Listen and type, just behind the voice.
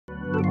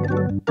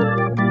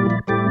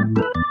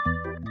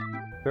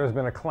There's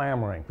been a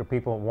clamoring for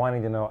people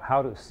wanting to know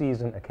how to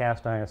season a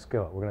cast iron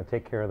skillet. We're going to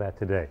take care of that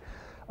today.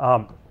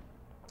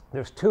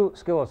 There's two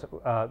skillets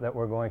that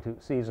we're going to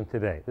season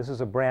today. This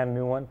is a brand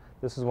new one.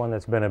 This is one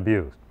that's been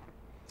abused.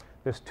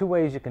 There's two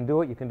ways you can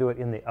do it. You can do it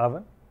in the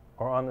oven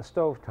or on the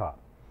stove top.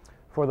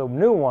 For the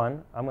new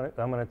one, I'm going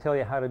to tell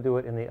you how to do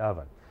it in the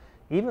oven.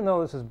 Even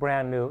though this is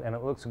brand new and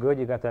it looks good,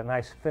 you got that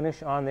nice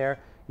finish on there,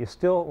 you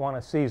still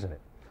want to season it.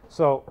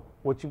 So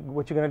what you're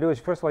going to do is,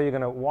 first of all, you're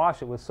going to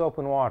wash it with soap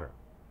and water.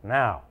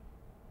 Now,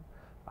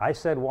 I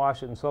said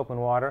wash it in soap and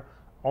water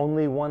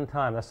only one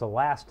time. That's the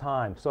last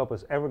time soap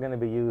is ever going to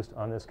be used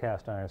on this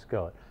cast iron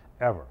skillet,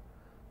 ever,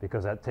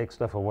 because that takes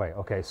stuff away.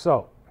 Okay,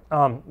 so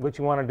what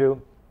you want to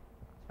do,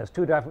 there's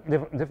two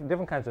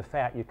different kinds of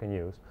fat you can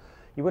use.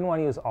 You wouldn't want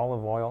to use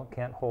olive oil,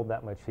 can't hold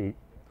that much heat,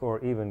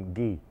 or even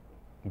ghee.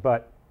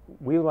 But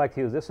we like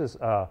to use, this is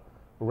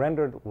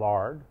rendered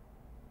lard.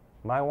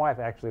 My wife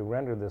actually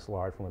rendered this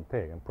lard from a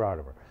pig. I'm proud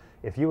of her.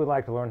 If you would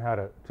like to learn how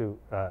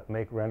to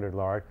make rendered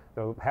lard,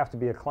 there'll have to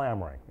be a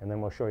clamoring, and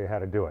then we'll show you how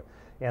to do it.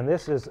 And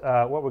this is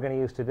what we're going to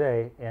use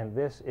today, and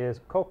this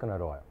is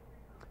coconut oil.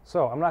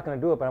 So I'm not going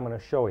to do it, but I'm going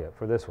to show you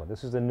for this one.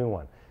 This is the new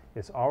one.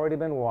 It's already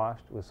been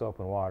washed with soap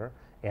and water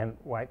and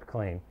wiped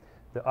clean.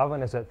 The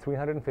oven is at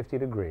 350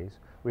 degrees.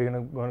 We're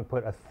going to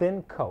put a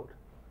thin coat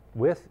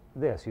with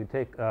this. You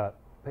take a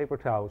paper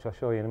towel, which I'll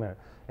show you in a minute,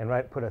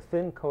 and put a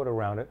thin coat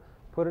around it,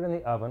 put it in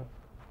the oven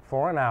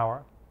for an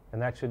hour,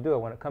 and that should do it.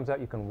 When it comes out,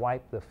 you can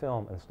wipe the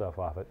film and stuff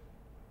off it,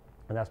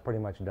 and that's pretty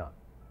much done.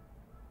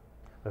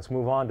 Let's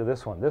move on to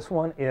this one. This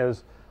one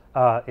is,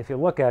 if you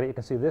look at it, you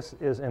can see this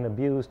is an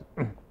abused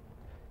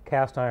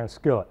cast iron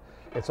skillet.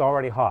 It's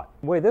already hot.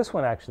 The way this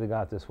one actually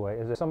got this way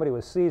is that somebody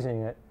was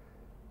seasoning it,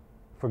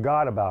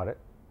 forgot about it,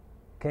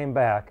 came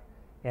back,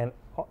 and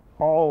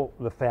all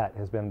the fat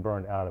has been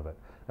burned out of it.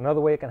 Another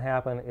way it can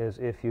happen is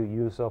if you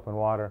use soap and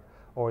water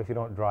or if you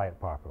don't dry it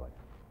properly.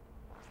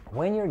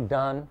 When you're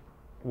done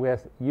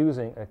with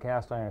using a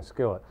cast iron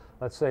skillet,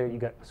 let's say you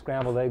got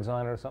scrambled eggs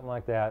on it or something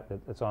like that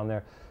that's on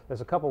there,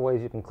 there's a couple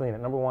ways you can clean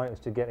it. Number one is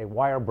to get a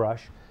wire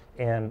brush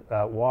and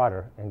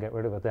water and get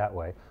rid of it that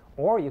way.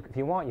 Or if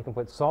you want, you can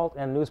put salt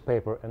and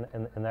newspaper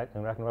and that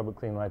can rub it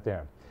clean right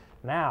there.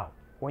 Now,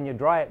 when you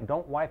dry it,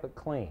 don't wipe it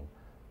clean.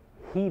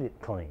 Heat it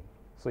clean.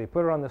 So you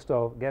put it on the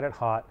stove, get it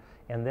hot,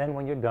 and then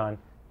when you're done,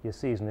 you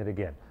season it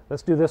again.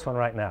 Let's do this one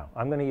right now.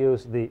 I'm going to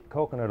use the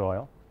coconut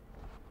oil,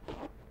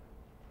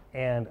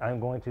 and I'm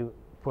going to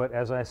put,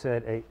 as I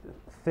said, a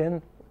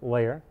thin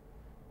layer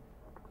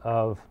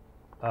of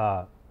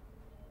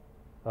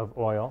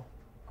oil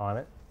on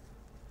it.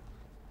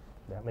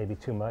 That may be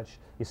too much.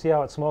 You see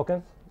how it's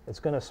smoking? It's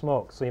going to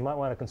smoke, so you might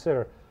want to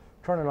consider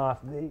turning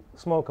off the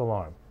smoke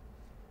alarm.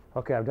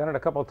 Okay, I've done it a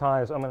couple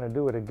times. I'm going to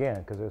do it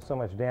again because there's so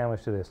much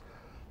damage to this.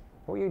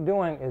 What you're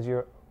doing is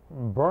you're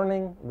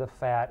burning the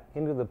fat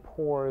into the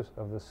pores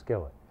of the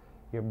skillet.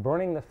 You're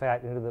burning the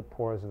fat into the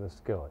pores of the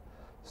skillet.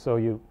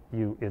 So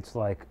it's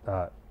like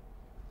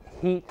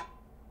heat,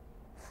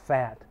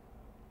 fat,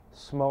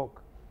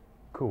 smoke,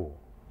 cool.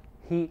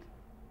 Heat,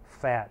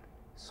 fat,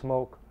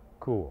 smoke,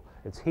 cool.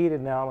 It's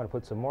heated now. I'm going to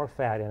put some more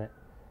fat in it.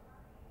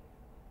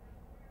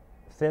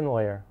 Thin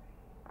layer.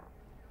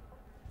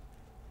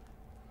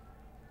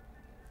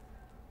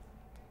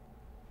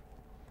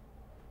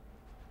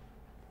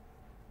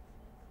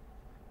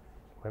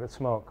 Let it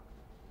smoke.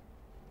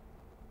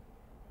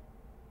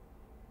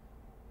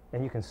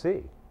 And you can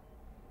see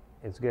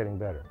it's getting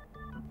better.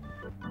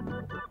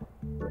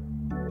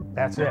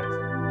 That's it.